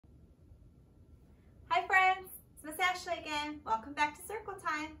again. Welcome back to Circle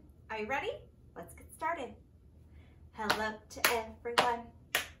Time. Are you ready? Let's get started. Hello to everyone,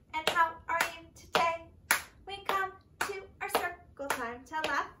 and how are you today? We come to our circle time to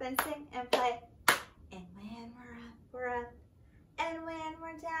laugh and sing and play. And when we're up, and when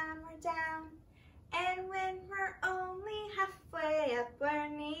we're down. And when we're only halfway up, we're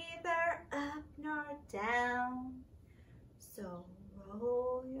neither up nor down. So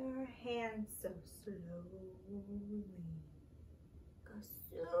roll your hands so slowly. Go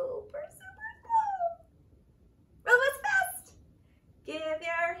super slow. Roll as fast. Give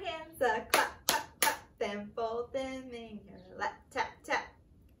your hands a clap, clap, clap. Then fold them in your lap, tap, tap.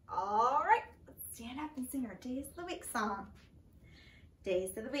 All right, let's stand up and sing our Days of the Week song.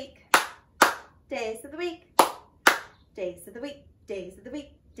 Days of the week. Days of the week. Days of the week. Days of the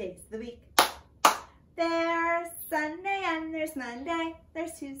week. Days of the week. There's Sunday and there's Monday,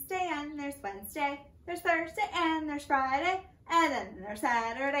 there's Tuesday and there's Wednesday, there's Thursday and there's Friday, and then there's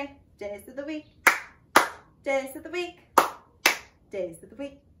Saturday. Days of the week, days of the week, days of the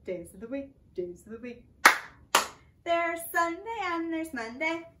week, days of the week, days of the week. There's Sunday and there's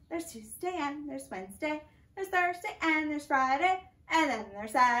Monday, there's Tuesday and there's Wednesday, there's Thursday and there's Friday, and then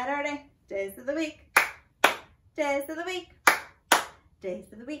there's Saturday. Days of the week, days of the week,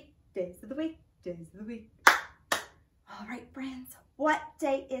 days of the week, days of the week. Days of the week. All right, friends, what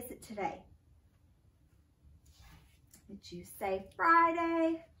day is it today? Did you say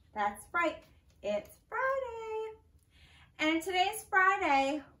Friday? That's right, it's Friday. And today's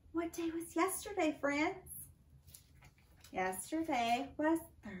Friday. What day was yesterday, friends? Yesterday was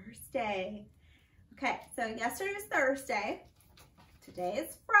Thursday. Okay, so yesterday was Thursday. Today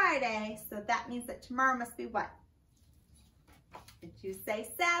is Friday, so that means that tomorrow must be what? Did you say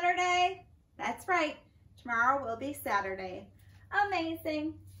Saturday? That's right. Tomorrow will be Saturday.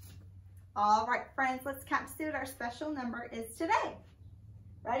 Amazing. All right, friends, let's count to see what our special number is today.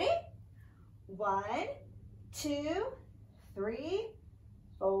 Ready? 1, 2, 3,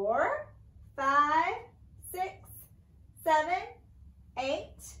 4, 5, 6, 7, 8,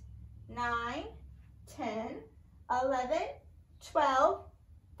 9, 10, 11, 12,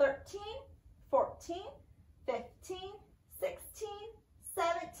 13, 14, 15, 16,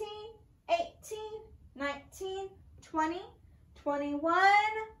 17, 18, 19, 20, 21,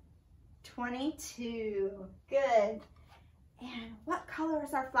 22. Good. And what color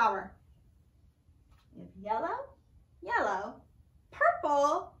is our flower? We have yellow, yellow,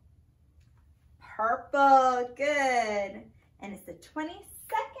 purple, purple. Good. And it's the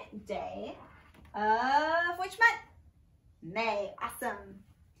 22nd day of which month? May. Awesome.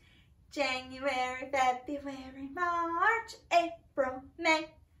 January, February, March, April, May,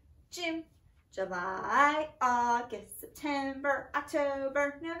 June, July, August, September,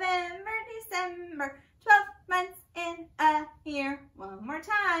 October, November, December, 12 months in a year. One more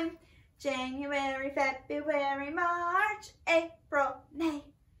time. January, February, March, April, May,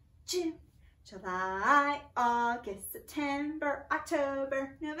 June, July, August, September,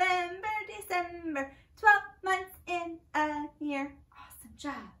 October, November, December, 12 months in a year. Awesome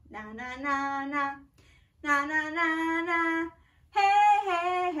job. Na, na, na, na, na, na, na, na. Hey,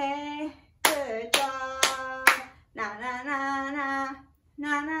 hey, hey, good job. Na, na, na, na,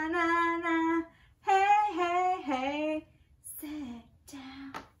 na, na, na, na. Hey, hey, hey, sit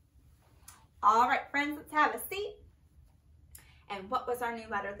down. All right, friends, let's have a seat. And what was our new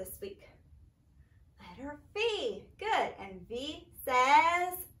letter this week? Letter V. Good. And V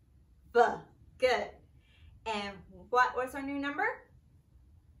says B. Good. And what was our new number?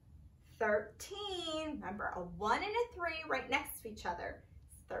 13. Remember, a 1 and a 3 right next to each other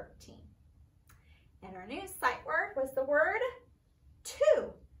is 13. And our new sight word was the word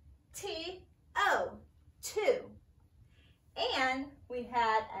two. T-O. Two. And we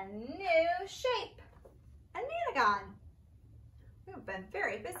had a new shape, a nanogon. We've been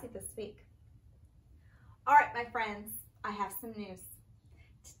very busy this week. All right, my friends, I have some news.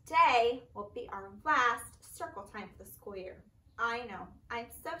 Today will be our last circle time for the school year. I know, I'm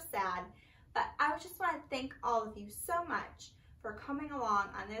so sad, but I just want to thank all of you so much for coming along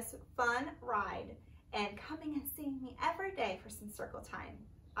on this fun ride and coming and seeing me every day for some circle time.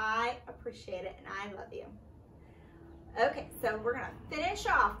 I appreciate it and I love you. Okay, so we're going to finish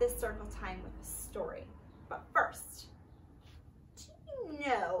off this circle time with a story. But first, do you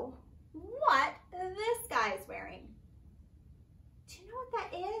know what this guy is wearing? Do you know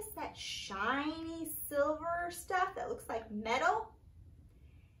what that is? That shiny silver stuff that looks like metal?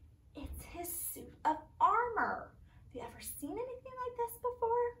 It's his suit of armor. Have you ever seen anything like this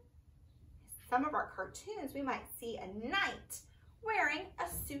before? In some of our cartoons, we might see a knight wearing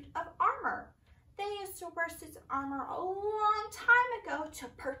a suit of armor. They used to wear suits of armor a long time ago to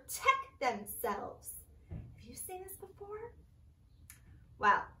protect themselves. Have you seen this before?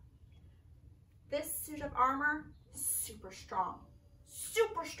 Well, this suit of armor is super strong.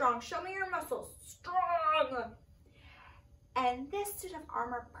 Super strong. Show me your muscles. Strong. And this suit of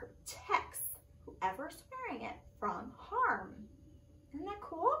armor protects whoever's wearing it from harm. Isn't that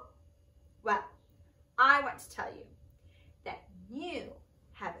cool? Well, I want to tell you that you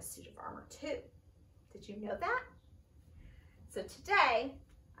have a suit of armor too. Did you know that? So today,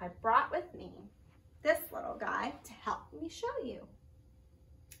 I brought with me this little guy to help me show you.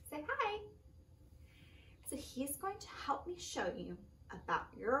 Say hi. So he's going to help me show you about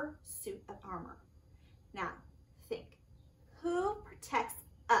your suit of armor. Now, think, who protects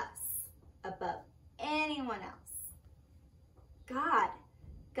us above anyone else? God.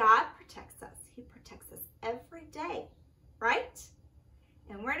 God protects us. He protects us every day, right?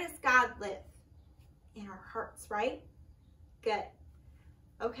 And where does God live? In our hearts, right? Good.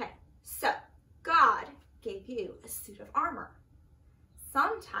 Okay, so God gave you a suit of armor.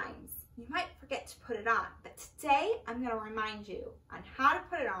 Sometimes you might forget to put it on, but today I'm going to remind you on how to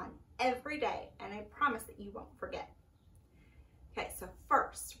put it on every day, and I promise that you won't forget. Okay, so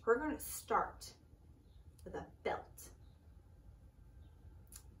first we're going to start with a belt.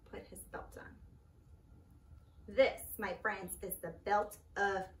 Put his belt on. This, my friends, is the belt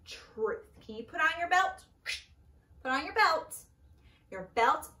of truth. Can you put on your belt? Put on your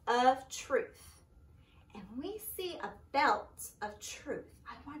belt of truth. And when we see a belt of truth,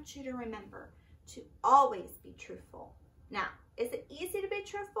 I want you to remember to always be truthful. Now, is it easy to be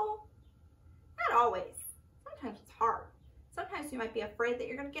truthful? Not always. Sometimes it's hard. Sometimes you might be afraid that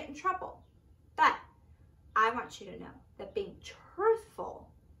you're going to get in trouble. But I want you to know that being truthful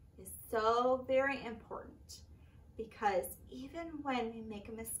is so very important, because even when we make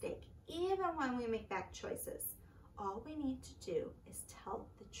a mistake, even when we make bad choices, all we need to do is tell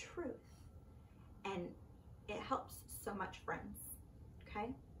the truth. And it helps so much, friends, okay?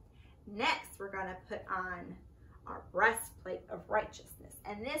 Next, we're gonna put on our breastplate of righteousness.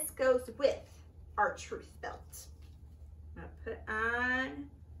 And this goes with our truth belt. I'm gonna put it on,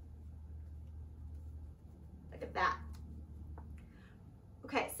 look at that.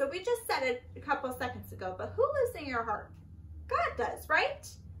 Okay, so we just said it a couple of seconds ago, but who lives in your heart? God does, right?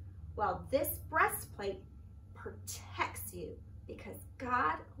 Well, this breastplate protects you because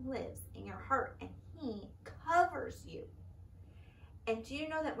God lives in your heart and He covers you. And do you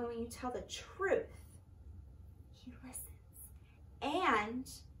know that when you tell the truth, He listens? And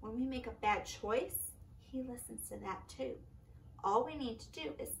when we make a bad choice, He listens to that too. All we need to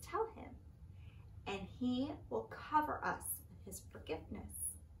do is tell Him, and He will cover us with His forgiveness.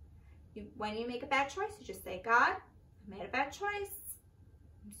 When you make a bad choice, you just say, God, I made a bad choice.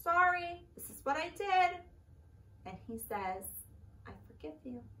 I'm sorry. This is what I did. And He says, I forgive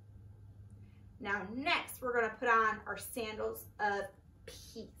you. Now, next, we're going to put on our sandals of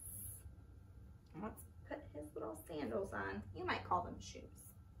peace. Let's put his little sandals on. You might call them shoes.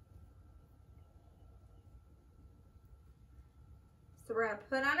 So we're going to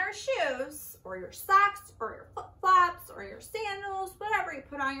put on our shoes, or your socks, or your flip-flops, or your sandals, whatever you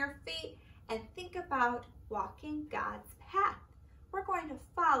put on your feet, and think about walking God's path. We're going to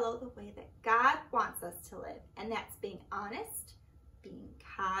follow the way that God wants us to live, and that's being honest, being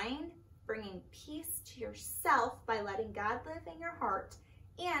kind, bringing peace to yourself by letting God live in your heart,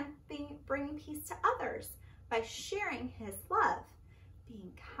 and bringing peace to others by sharing His love.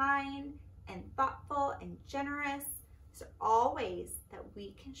 Being kind and thoughtful and generous. These are all ways that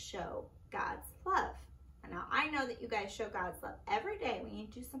we can show God's love. And now I know that you guys show God's love every day when you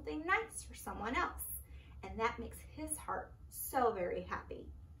do something nice for someone else. And that makes His heart so very happy.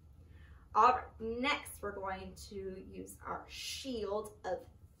 All right, next we're going to use our shield of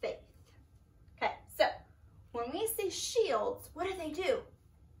faith. Okay, so when we see shields, what do?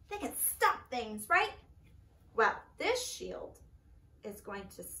 They can stop things, right? Well, this shield is going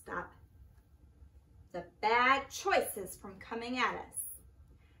to stop the bad choices from coming at us,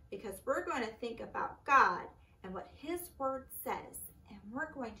 because we're going to think about God and what His word says, and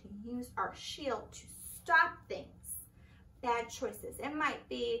we're going to use our shield to stop things, bad choices. It might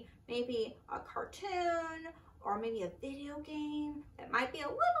be maybe a cartoon or maybe a video game that might be a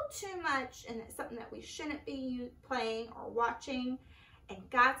little too much and it's something that we shouldn't be playing or watching, and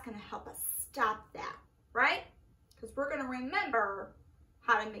God's going to help us stop that, right? Because we're going to remember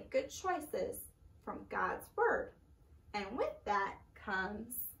how to make good choices from God's word. And with that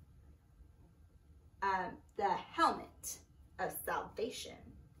comes the helmet of salvation.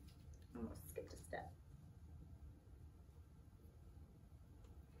 I'm going to skip a step.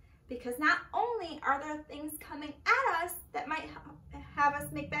 Because not only are there things coming at us that might have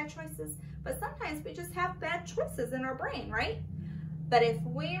us make bad choices, but sometimes we just have bad choices in our brain, right? But if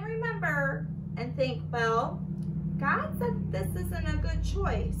we remember and think, well, God said this isn't a good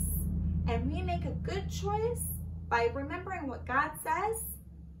choice, and we make a good choice by remembering what God says,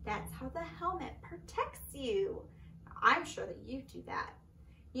 that's how the helmet protects you. I'm sure that you do that.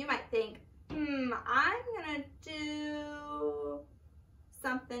 You might think, I'm gonna do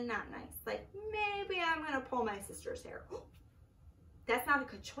something not nice. Like maybe I'm gonna pull my sister's hair. That's not a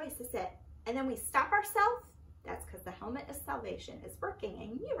good choice, is it? And then we stop ourselves. That's because the helmet of salvation is working,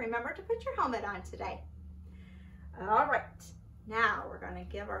 and you remember to put your helmet on today. All right, now we're gonna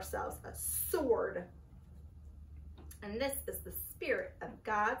give ourselves a sword. And this is the Spirit of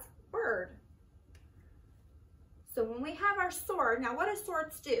God's Word. So when we have our sword, now what do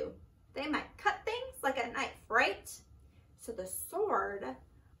swords do? They might cut things like a knife, right? So the sword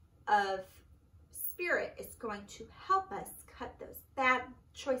of Spirit is going to help us cut those bad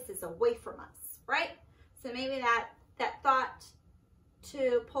choices away from us, right? So maybe that thought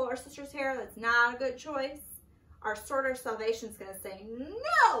to pull our sister's hair, that's not a good choice. Our sword of salvation is going to say,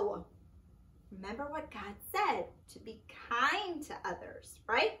 no! Remember what God said, to be kind to others,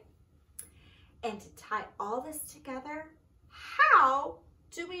 right? And to tie all this together, how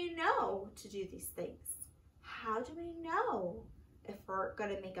do we know to do these things? How do we know if we're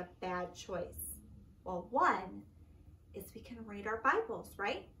going to make a bad choice? Well, one is we can read our Bibles,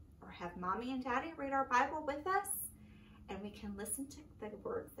 right? Or have mommy and daddy read our Bible with us, and we can listen to the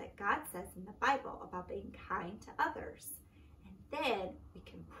words that God says in the Bible about being kind to others. And then we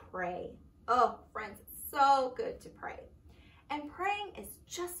can pray. Oh, friends, it's so good to pray. And praying is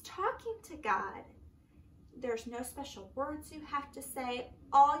just talking to God. There's no special words you have to say.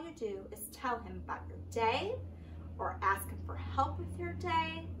 All you do is tell him about your day or ask him for help with your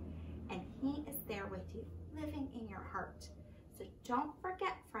day, and he is there with you, living in your heart. So don't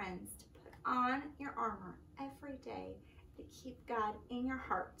forget, friends, to put on your armor every day to keep God in your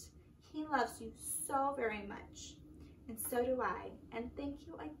heart. He loves you so very much, and so do I. And thank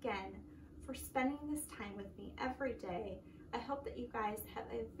you again for spending this time with me every day. I hope that you guys have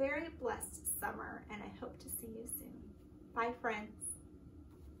a very blessed summer, and I hope to see you soon. Bye, friends.